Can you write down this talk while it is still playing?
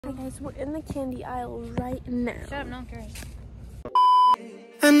Hi guys, we're in the candy aisle right now. Shut up, no one cares.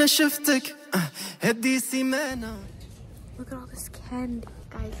 Look at all this candy.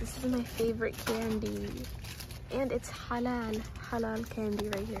 Guys, this is my favorite candy. And it's halal candy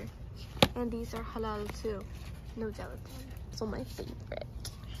right here. And these are halal too. No gelatin. So my favorite.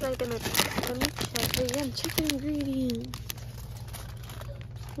 Let me check again. Check the ingredients.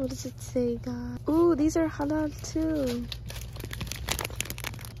 What does it say, guys? Ooh, these are halal too.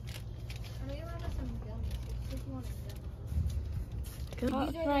 These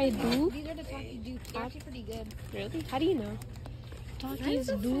are the Takis do. They're actually pretty good. Really? How do you know? Takis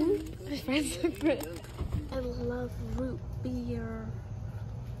do? My friends are good. I love root beer.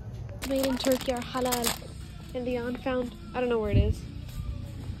 Made in Turkey are halal. And the found, I don't know where it is.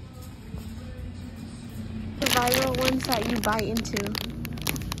 The viral ones that you bite into.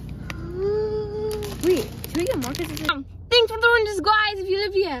 Wait, can we get more? Thanks for the oranges, guys, if you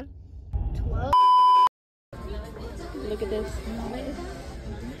live here. 12. Look at this.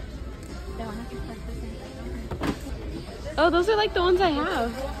 Oh, those are like the ones I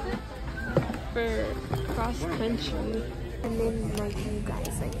have for cross country. And then like you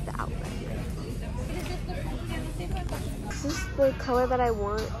guys like the outlet. This is the color that I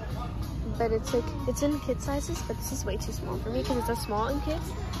want, but it's like it's in kid sizes, but this is way too small for me because it's a small in kids.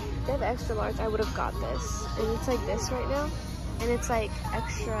 If they have extra large, I would have got this, and it's like this right now, and it's like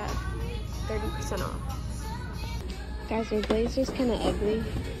extra 30% off. Guys, my blazer's kind of ugly.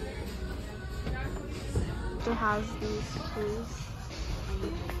 It has these shoes.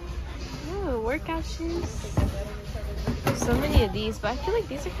 Oh, workout shoes. There's so many of these, but I feel like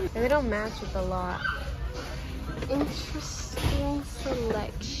these are kind of, they don't match with a lot. Interesting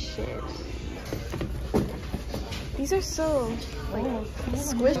selection. These are so like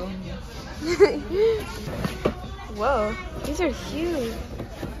squishy. Whoa, these are huge.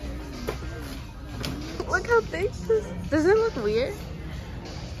 Look how big this is. Does it look weird?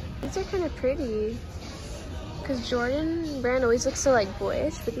 These are kind of pretty. Because Jordan brand always looks so like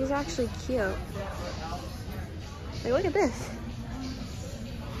boyish, but these are actually cute. Like, look at this.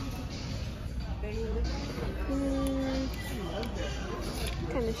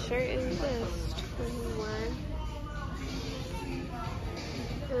 What kind of shirt is this? 21.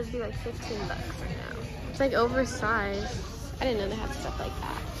 It would be like 15 bucks right now. It's like oversized. I didn't know they had stuff like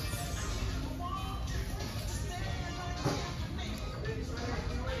that.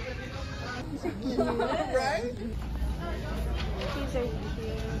 These are cute. Right? These are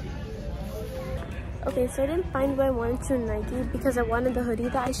cute. Okay, so I didn't find what I wanted to in Nike because I wanted the hoodie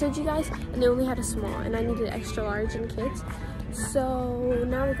that I showed you guys, and they only had a small, and I needed extra large in kids. So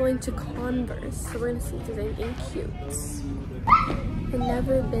now we're going to Converse. So we're gonna see if there's anything cute. I've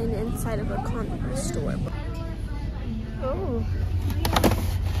never been inside of a Converse store. Oh.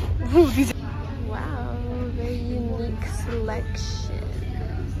 Wow, very unique selection.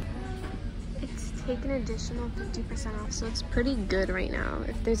 It's taken additional 50% off, so it's pretty good right now.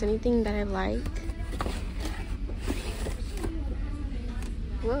 If there's anything that I like.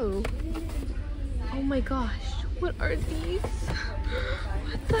 Whoa. Oh my gosh. What are these?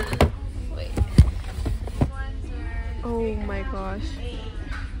 What the? Wait. Oh my gosh.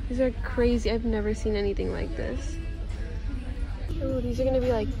 These are crazy. I've never seen anything like this. Oh, these are gonna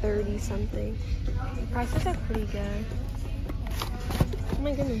be like 30 something. The prices are pretty good. Oh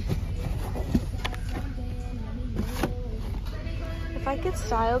my goodness. If I could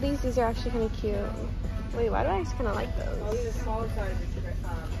style these are actually kind of cute. Wait, why do I just kind of like those?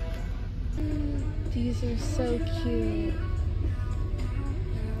 These are so cute.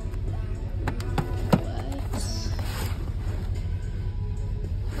 What?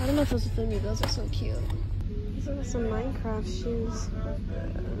 I don't know if those will fit me. Those are so cute. These are some Minecraft shoes.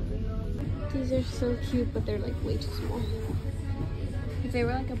 These are so cute, but they're like way too small. If they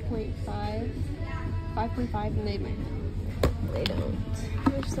were like a 0.5, 5.5, then they might. They don't.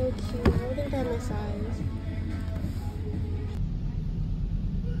 They're so cute. I don't think they have my size.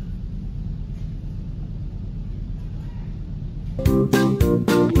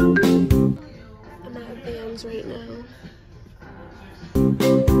 I'm at Vans right now.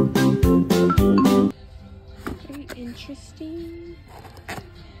 Very interesting.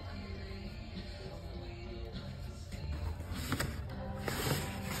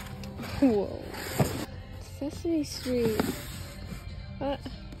 Whoa. Sesame Street. What?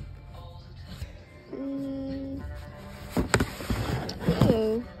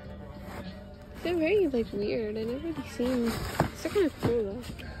 Whoa. They're very like weird. I never really seen. They're kind of cool though.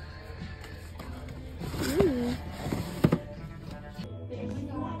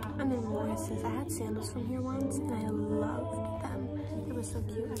 I'm in Morris's. I had sandals from here once and I loved them. It was so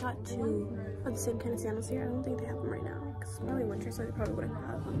cute. I got 2 of the same kind of sandals here. I don't think they have them right now because it's probably winter, so they probably wouldn't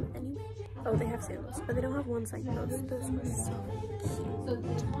have them anyway. Oh, they have sandals, but they don't have ones like those. Those were so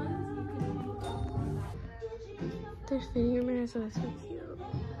cute. Their finger mirrors are so cute.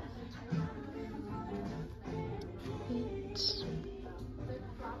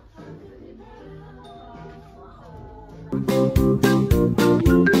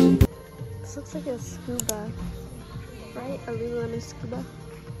 This looks like a scuba, right? A Lululemon scuba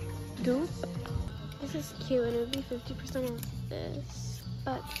dupe. This is cute and it would be 50% off this,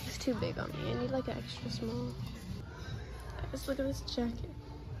 but it's too big on me. I need like an extra small. Just look at this jacket.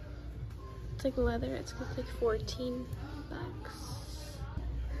 It's like leather. It's like 14 bucks.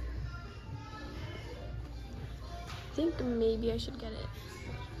 I think maybe I should get it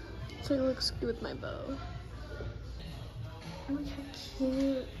so it looks good with my bow. Look how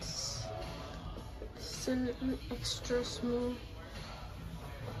cute. It's an extra small.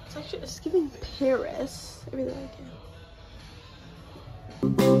 It's actually, it's giving Paris. I really like it.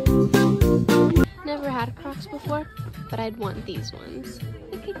 Never had Crocs before, but I'd want these ones.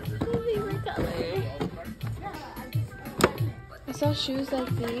 Look at my favorite color. I saw shoes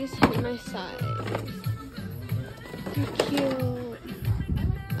like these in my size. They're cute.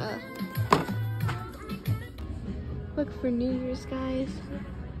 Look for New Year's, guys.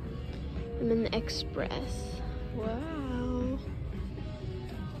 I'm in the Express. Wow.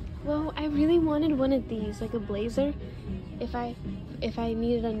 Well, I really wanted one of these, like a blazer. If I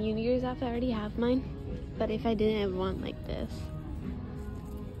needed a New Year's outfit, I already have mine. But if I didn't, I would want like this.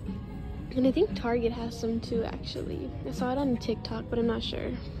 And I think Target has some too, actually. I saw it on TikTok, but I'm not sure.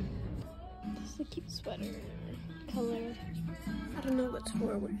 This is a cute sweater color. I don't know what's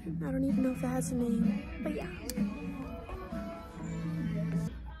forward. I don't even know if it has a name, but yeah.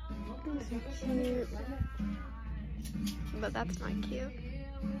 These are cute. But that's not cute.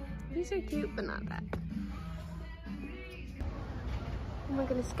 These are cute, but not that. Oh my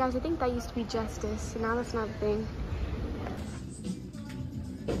goodness, guys, I think that used to be Justice, and now that's not a thing.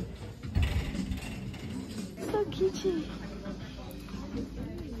 So keychain.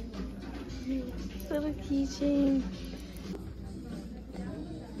 Little keychain.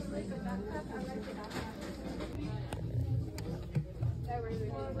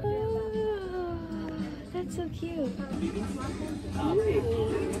 Oh, that's so cute.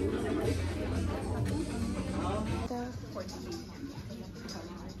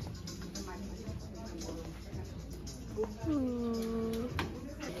 Ooh.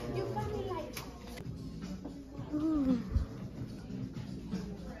 Ooh.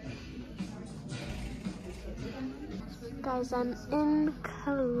 Guys, I'm in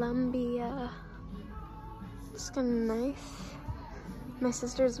Colombia. It's kind of nice. My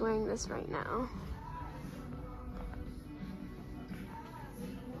sister's wearing this right now.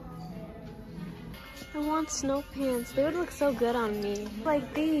 I want snow pants. They would look so good on me.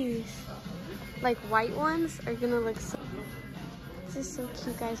 Like these. Like white ones are gonna look so... This is so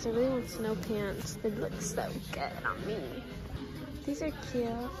cute, guys. I really want snow pants. They'd look so good on me. These are cute.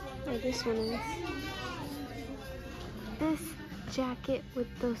 Oh, this one is. This jacket with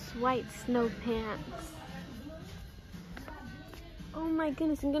those white snow pants. Oh my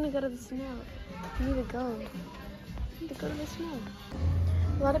goodness, I'm gonna go to the snow. I need to go. I need to go to the snow.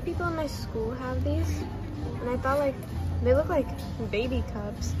 A lot of people in my school have these, and I thought like, they look like baby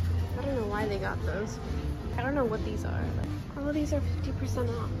cups. I don't know why they got those. I don't know what these are. All of these are 50%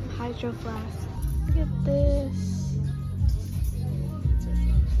 off. Hydro Flask. Look at this.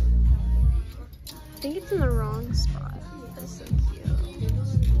 I think it's in the wrong spot. That's so cute.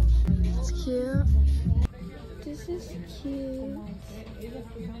 It's cute. This is cute.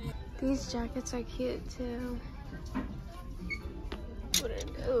 These jackets are cute too.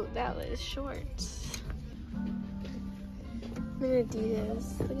 Oh, that was shorts. I'm gonna do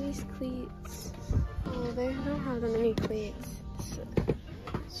this. Look at these cleats. Oh, they don't have that many cleats. This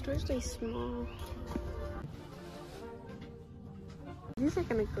store's really small. These are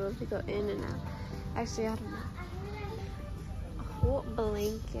gonna go if you go in and out. Actually, I don't know. A whole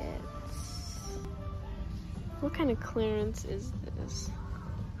blanket. What kind of clearance is this?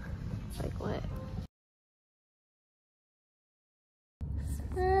 Like what?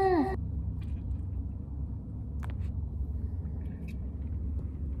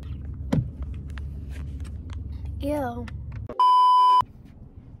 Ew.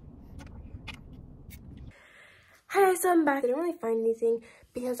 Hi, so I'm back. I didn't really find anything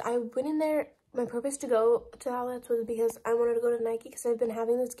because I went in there. My purpose to go to outlets was because I wanted to go to Nike because I've been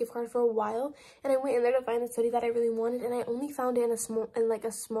having this gift card for a while, and I went in there to find this hoodie that I really wanted, and I only found it in a small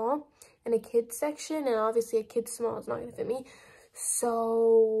and a kid's section, and obviously a kid's small is not gonna fit me.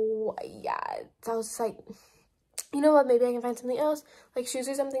 So yeah, so I was like, you know what, maybe I can find something else, like shoes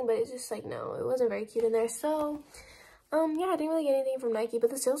or something, but it's just like, no, it wasn't very cute in there. So yeah, I didn't really get anything from Nike, but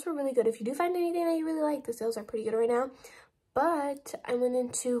the sales were really good. If you do find anything that you really like, the sales are pretty good right now. But I went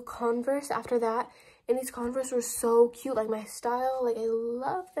into Converse after that, and these Converse were so cute, like my style, like I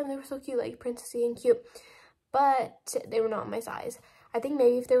love them. They were so cute, like princessy and cute, but they were not my size. I think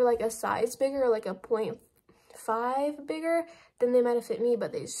maybe if they were like a size bigger, or like a 0.5 bigger, then they might have fit me,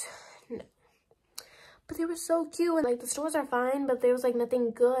 but they just, no. But they were so cute, and like the stores are fine, but there was like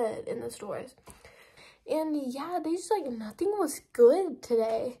nothing good in the stores. And yeah, they just like, nothing was good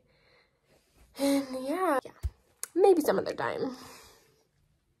today. And yeah, maybe some other time.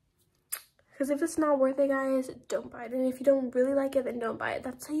 Because if it's not worth it, guys, don't buy it. And if you don't really like it, then don't buy it.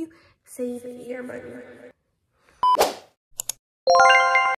 That's how you save your money.